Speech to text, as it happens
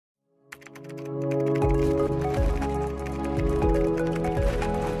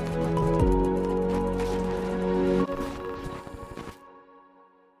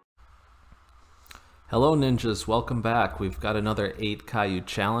Hello ninjas, welcome back. We've got another 8 Caillou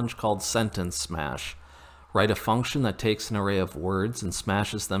challenge called Sentence Smash. Write a function that takes an array of words and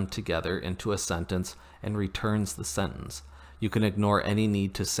smashes them together into a sentence and returns the sentence. You can ignore any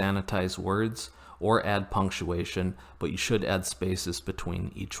need to sanitize words or add punctuation, but you should add spaces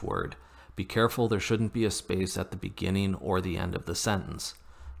between each word. Be careful, there shouldn't be a space at the beginning or the end of the sentence.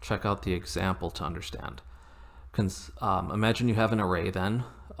 Check out the example to understand. Imagine you have an array then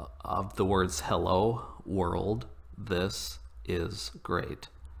of the words hello, world, this is great.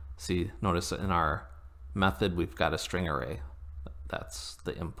 See, notice in our method we've got a string array. That's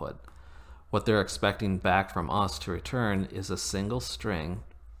the input. What they're expecting back from us to return is a single string.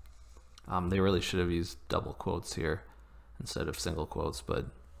 They really should have used double quotes here instead of single quotes, but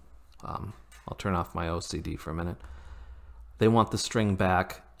I'll turn off my OCD for a minute. They want the string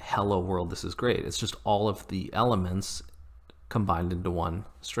back, hello world, this is great. It's just all of the elements combined into one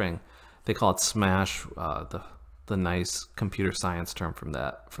string. They call it smash, the nice computer science term for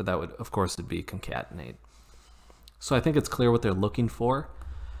that would, of course, it'd be concatenate. So I think it's clear what they're looking for.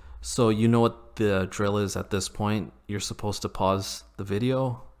 So you know what the drill is at this point. You're supposed to pause the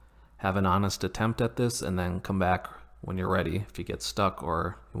video, have an honest attempt at this, and then come back when you're ready if you get stuck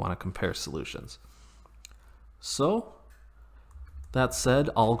or you want to compare solutions. So that said,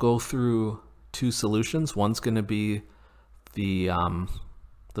 I'll go through two solutions. One's going to be the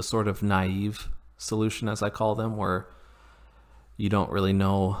sort of naive solution, as I call them, where you don't really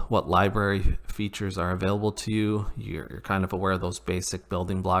know what library features are available to you. You're kind of aware of those basic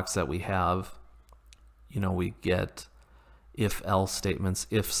building blocks that we have. You know, we get if-else statements,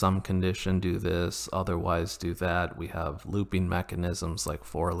 if some condition, do this, otherwise do that. We have looping mechanisms like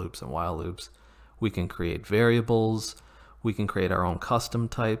for loops and while loops. We can create variables. We can create our own custom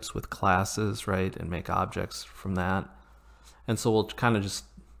types with classes, right, and make objects from that. And so we'll kind of just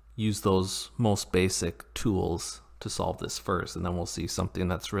use those most basic tools to solve this first, and then we'll see something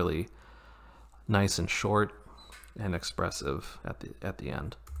that's really nice and short and expressive at the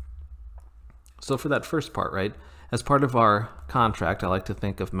end. So for that first part, right, as part of our contract, I like to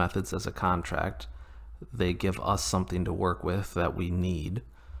think of methods as a contract. They give us something to work with that we need,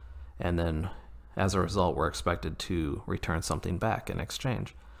 and then as a result, we're expected to return something back in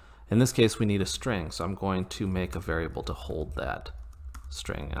exchange. In this case, we need a string, so I'm going to make a variable to hold that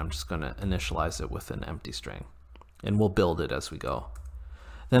string, and I'm just going to initialize it with an empty string, and we'll build it as we go.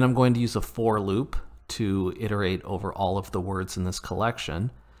 Then I'm going to use a for loop to iterate over all of the words in this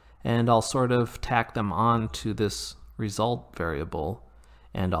collection, and I'll sort of tack them on to this result variable,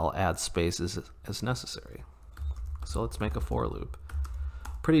 and I'll add spaces as necessary. So let's make a for loop.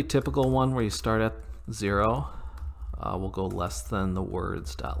 Pretty typical one where you start at 0. We'll go less than the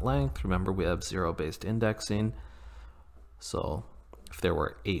words dot length. Remember, we have 0-based indexing. So if there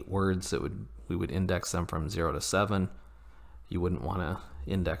were 8 words, we would index them from 0 to 7. You wouldn't want to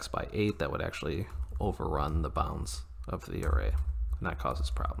index by 8. That would actually overrun the bounds of the array, and that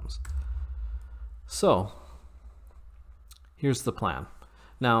causes problems. So here's the plan.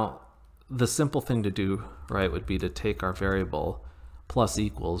 Now, the simple thing to do, right, would be to take our variable plus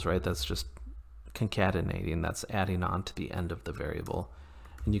equals, right? That's just concatenating, that's adding on to the end of the variable.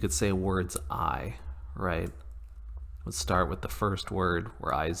 And you could say words I, right? Let's start with the first word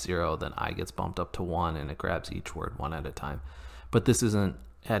where I is 0, then I gets bumped up to 1, and it grabs each word one at a time. But this isn't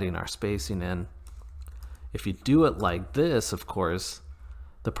adding our spacing in. If you do it like this, of course,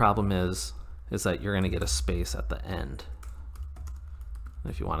 the problem is that you're going to get a space at the end.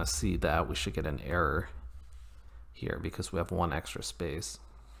 And if you want to see that, we should get an error here because we have one extra space.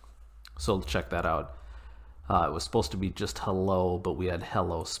 So check that out. It was supposed to be just hello, but we had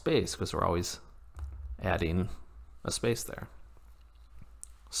hello space because we're always adding a space there.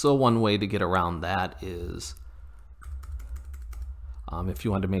 So one way to get around that is if you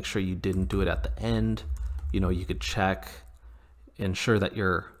want to make sure you didn't do it at the end, you know, you could check, ensure that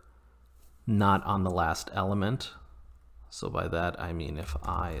you're not on the last element. So by that I mean if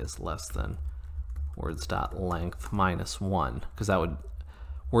I is less than words.length minus 1, because that would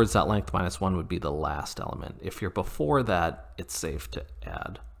words.length minus 1 would be the last element. If you're before that, it's safe to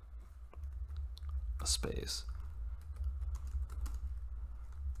add a space,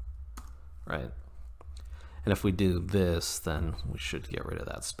 right? And if we do this, then we should get rid of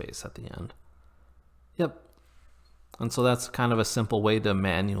that space at the end. Yep. And so that's kind of a simple way to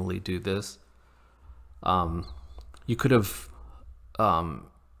manually do this. You could have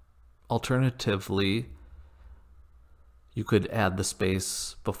alternatively, you could add the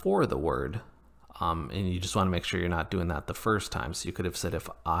space before the word, and you just want to make sure you're not doing that the first time. So you could have said if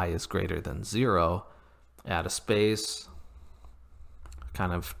I is greater than 0, add a space,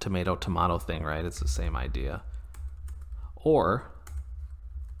 kind of tomato thing, right? It's the same idea. Or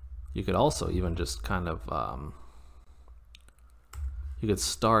you could also even just kind of you could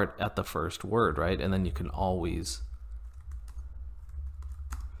start at the first word, right? And then you can always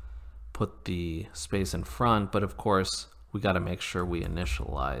put the space in front, but of course we got to make sure we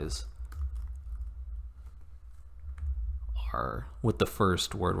initialize our with the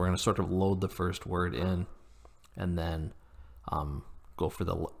first word. We're going to sort of load the first word in and then go for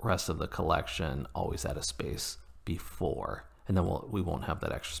the rest of the collection, always add a space before, and then we won't have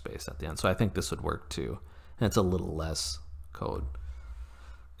that extra space at the end. So I think this would work too, and it's a little less code,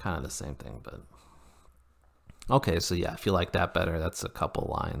 kind of the same thing. But okay, so yeah, if you like that better, that's a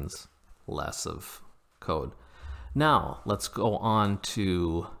couple lines less of code. Now let's go on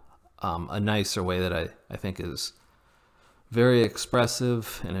to a nicer way that I think is very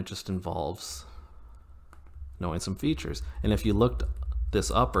expressive, and it just involves knowing some features. And if you looked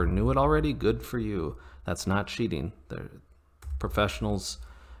this up or knew it already, good for you. That's not cheating. Professionals,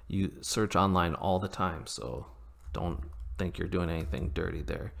 you search online all the time, so don't think you're doing anything dirty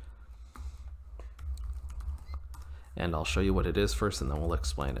there. And I'll show you what it is first, and then we'll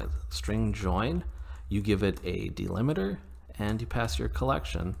explain it. String join, you give it a delimiter and you pass your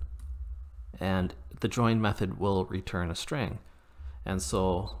collection, and the join method will return a string. And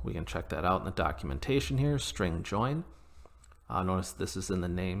so we can check that out in the documentation here. String join, notice this is in the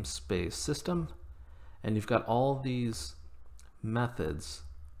namespace system, and you've got all these methods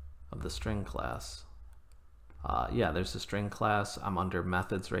of the string class. Yeah, there's a string class. I'm under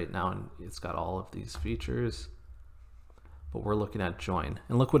methods right now, and it's got all of these features, but we're looking at join.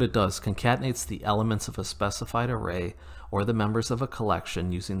 And look what it does. Concatenates the elements of a specified array or the members of a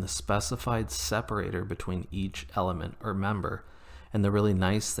collection using the specified separator between each element or member. And the really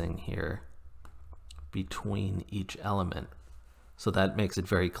nice thing here, between each element. So that makes it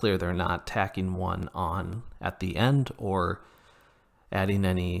very clear they're not tacking one on at the end or adding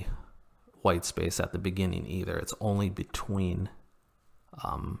any white space at the beginning either. It's only between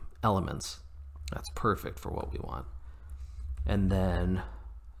elements. That's perfect for what we want. And then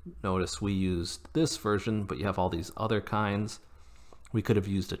notice we used this version, but you have all these other kinds. We could have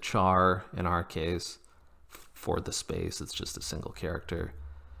used a char in our case for the space. It's just a single character,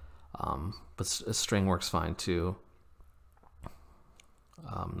 but a string works fine too.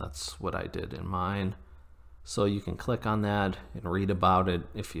 That's what I did in mine. So you can click on that and read about it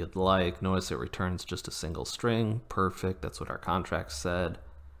if you'd like. Notice it returns just a single string. Perfect. That's what our contract said.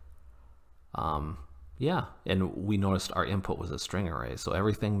 Yeah, and we noticed our input was a string array, so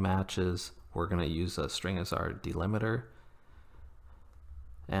everything matches. We're going to use a string as our delimiter,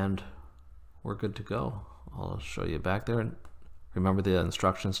 and we're good to go. I'll show you back there. Remember, the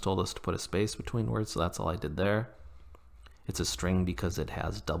instructions told us to put a space between words, so that's all I did there. It's a string because it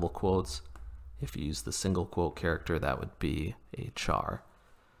has double quotes. If you use the single quote character, that would be a char.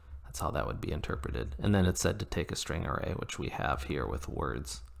 That's how that would be interpreted. And then it said to take a string array, which we have here with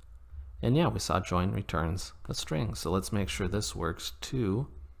words. And yeah, we saw join returns a string. So let's make sure this works too,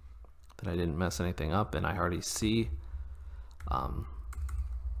 that I didn't mess anything up. And I already see,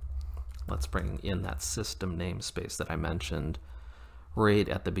 let's bring in that system namespace that I mentioned right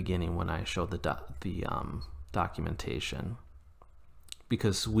at the beginning when I showed the documentation.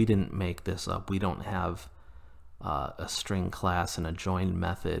 Because we didn't make this up. We don't have a string class and a join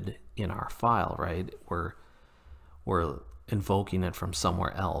method in our file, right? We're invoking it from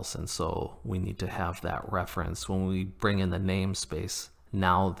somewhere else, and so we need to have that reference when we bring in the namespace.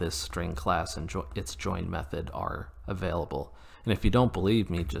 Now this string class and its join method are available. And if you don't believe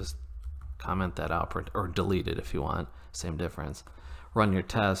me, just comment that out or delete it if you want. Same difference. Run your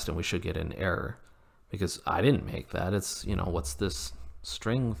test and we should get an error because I didn't make that. It's, you know, what's this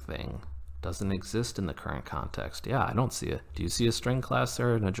string thing? Doesn't exist in the current context. Yeah, I don't see it. Do you see a string class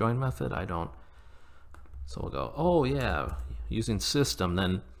there in a join method? I don't. So we'll go, oh yeah, using system,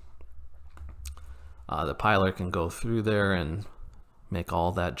 then the piler can go through there and make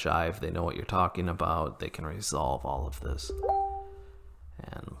all that jive. They know what you're talking about. They can resolve all of this,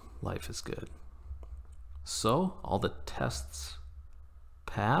 and life is good. So all the tests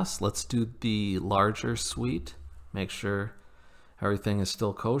pass. Let's do the larger suite. Make sure everything is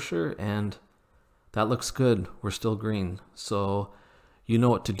still kosher, and that looks good. We're still green. So you know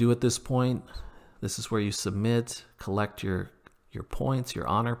what to do at this point. This is where you submit, collect your points, your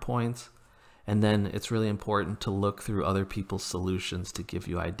honor points, and then it's really important to look through other people's solutions to give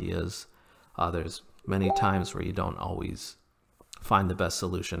you ideas. There's many times where you don't always find the best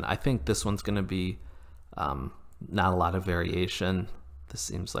solution. I think this one's going to be not a lot of variation. This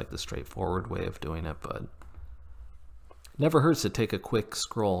seems like the straightforward way of doing it, but Never hurts to take a quick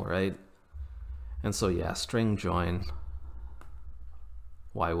scroll, right? And so yeah, string join.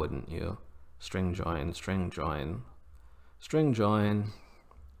 Why wouldn't you? String join, string join, string join.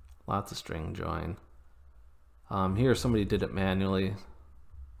 Lots of string join. Here somebody did it manually.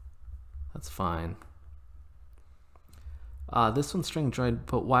 That's fine. This one's string join,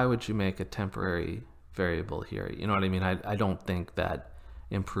 but why would you make a temporary variable here? You know what I mean? I don't think that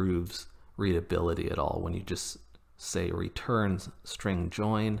improves readability at all when you just say returns string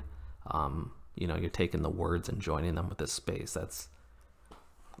join. You know, you're taking the words and joining them with a space.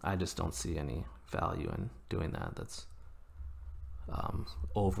 I just don't see any value in doing that. That's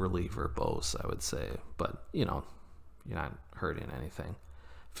overly verbose, I would say, but you know, you're not hurting anything.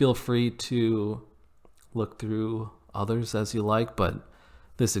 Feel free to look through others as you like, but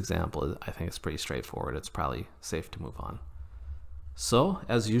this example, I think, is pretty straightforward. It's probably safe to move on. So,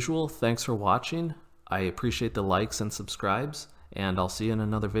 as usual, thanks for watching. I appreciate the likes and subscribes, and I'll see you in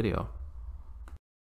another video.